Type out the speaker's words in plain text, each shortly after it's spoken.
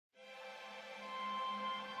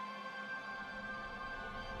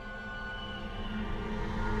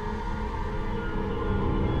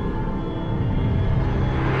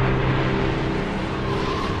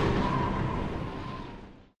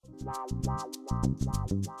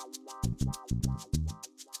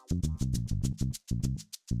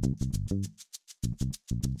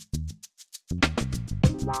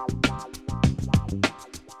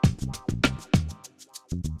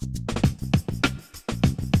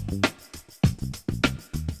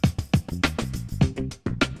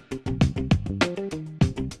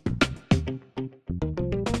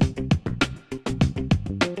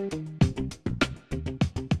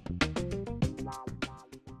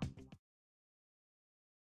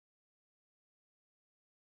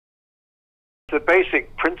The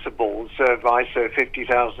basic principles of ISO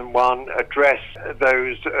 50001 address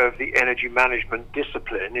those of the energy management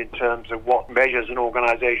discipline in terms of what measures an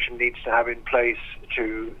organization needs to have in place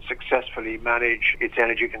to successfully manage its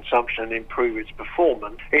energy consumption and improve its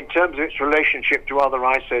performance. In terms of its relationship to other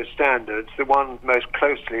ISO standards, the one most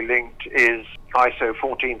closely linked is ISO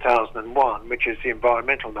 14001, which is the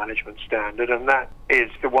environmental management standard, and that is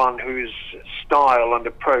the one whose style and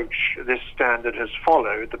approach this standard has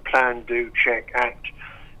followed, the plan, do, check, act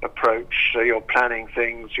approach. So you're planning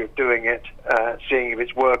things, you're doing it, seeing if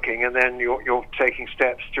it's working, and then you're taking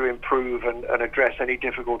steps to improve and address any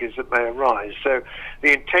difficulties that may arise. So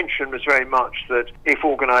the intention was very much that if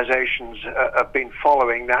organizations have been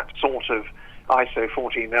following that sort of ISO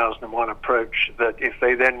 14001 approach, that if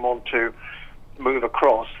they then want to move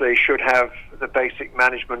across, they should have the basic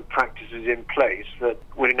management practices in place that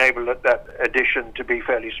would enable that addition to be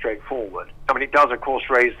fairly straightforward. I mean, it does, of course,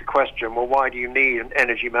 raise the question, well, why do you need an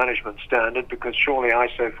energy management standard? Because surely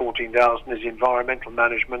ISO 14000 is environmental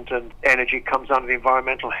management and energy comes under the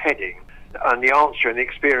environmental heading. And the answer and the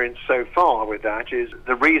experience so far with that is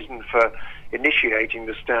the reason for initiating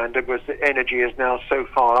the standard was that energy is now so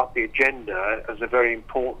far up the agenda as a very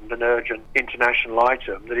important and urgent international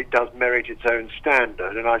item that it does merit its own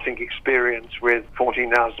standard. And I think experience with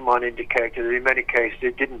 14001 indicated that in many cases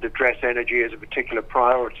it didn't address energy as a particular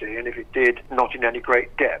priority, and if it did, not in any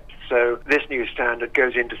great depth. So this new standard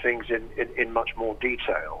goes into things in much more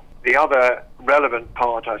detail. The other relevant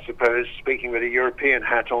part, I suppose, speaking with a European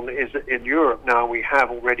hat on, is that in Europe now we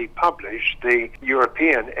have already published the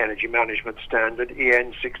European Energy Management Standard,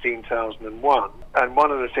 EN 16001. And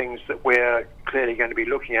one of the things that we're clearly going to be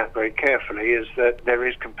looking at very carefully is that there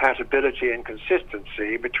is compatibility and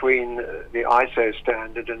consistency between the ISO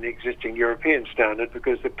standard and the existing European standard,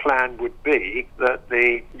 because the plan would be that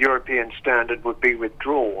the European standard would be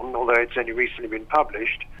withdrawn, although it's only recently been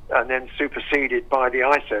published, and then superseded by the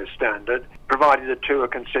ISO standard, provided the two are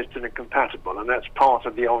consistent and compatible. And that's part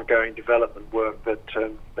of the ongoing development work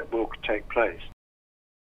that will take place.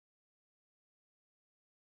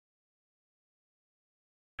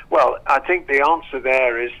 Well, I think the answer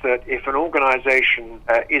there is that if an organization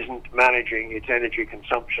isn't managing its energy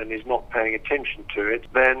consumption, is not paying attention to it,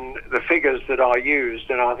 then the figures that are used,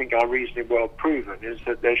 and I think are reasonably well proven, is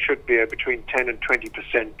that there should be a between 10 and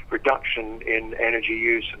 20% reduction in energy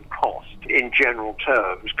use and cost. In general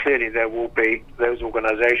terms, clearly there will be those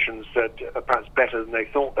organizations that are perhaps better than they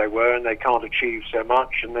thought they were and they can't achieve so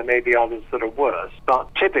much, and there may be others that are worse.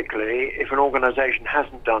 But typically, if an organization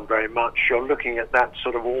hasn't done very much, you're looking at that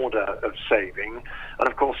sort of order of saving, and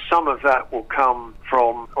of course some of that will come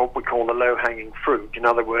from what we call the low-hanging fruit. In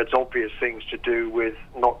other words, obvious things to do with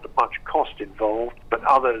not much cost involved, but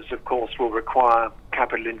others of course will require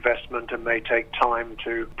capital investment and may take time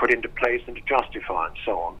to put into place and to justify and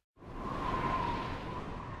so on.